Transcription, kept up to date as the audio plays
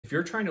If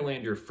you're trying to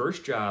land your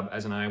first job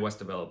as an iOS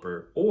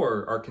developer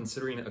or are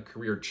considering a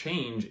career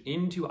change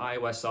into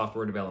iOS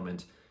software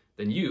development,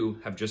 then you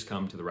have just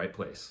come to the right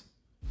place.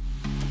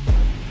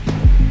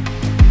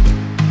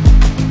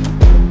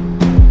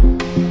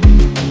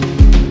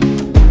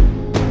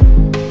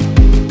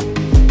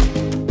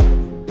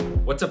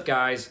 What's up,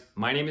 guys?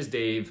 My name is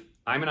Dave.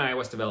 I'm an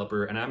iOS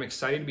developer, and I'm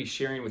excited to be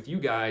sharing with you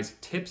guys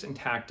tips and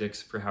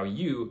tactics for how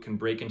you can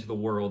break into the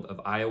world of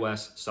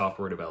iOS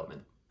software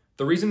development.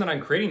 The reason that I'm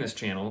creating this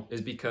channel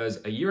is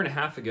because a year and a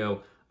half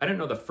ago, I didn't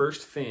know the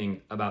first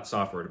thing about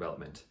software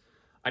development.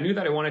 I knew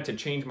that I wanted to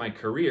change my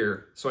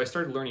career, so I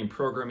started learning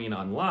programming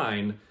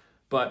online,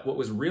 but what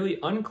was really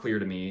unclear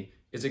to me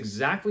is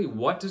exactly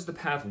what does the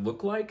path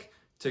look like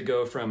to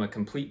go from a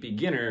complete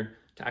beginner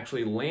to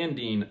actually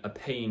landing a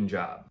paying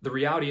job. The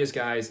reality is,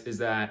 guys, is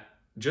that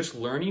just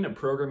learning a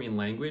programming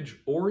language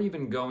or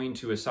even going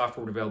to a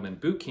software development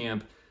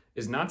bootcamp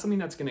is not something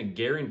that's going to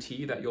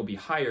guarantee that you'll be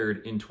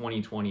hired in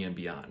 2020 and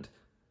beyond.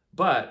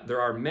 But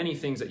there are many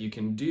things that you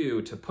can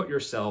do to put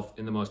yourself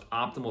in the most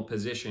optimal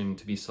position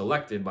to be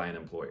selected by an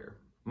employer.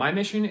 My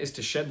mission is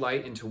to shed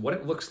light into what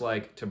it looks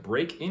like to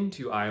break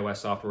into iOS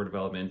software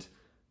development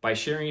by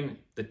sharing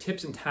the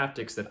tips and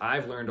tactics that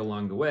I've learned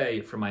along the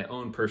way from my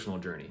own personal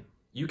journey.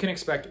 You can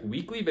expect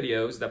weekly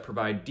videos that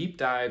provide deep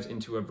dives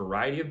into a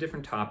variety of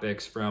different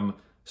topics, from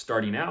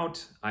starting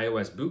out,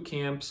 iOS boot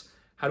camps,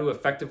 how to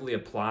effectively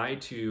apply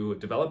to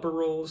developer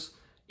roles,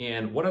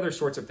 and what other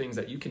sorts of things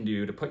that you can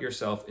do to put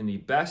yourself in the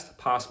best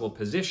possible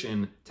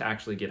position to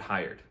actually get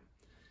hired.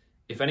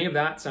 If any of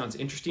that sounds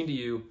interesting to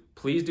you,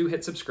 please do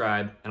hit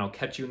subscribe, and I'll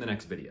catch you in the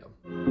next video.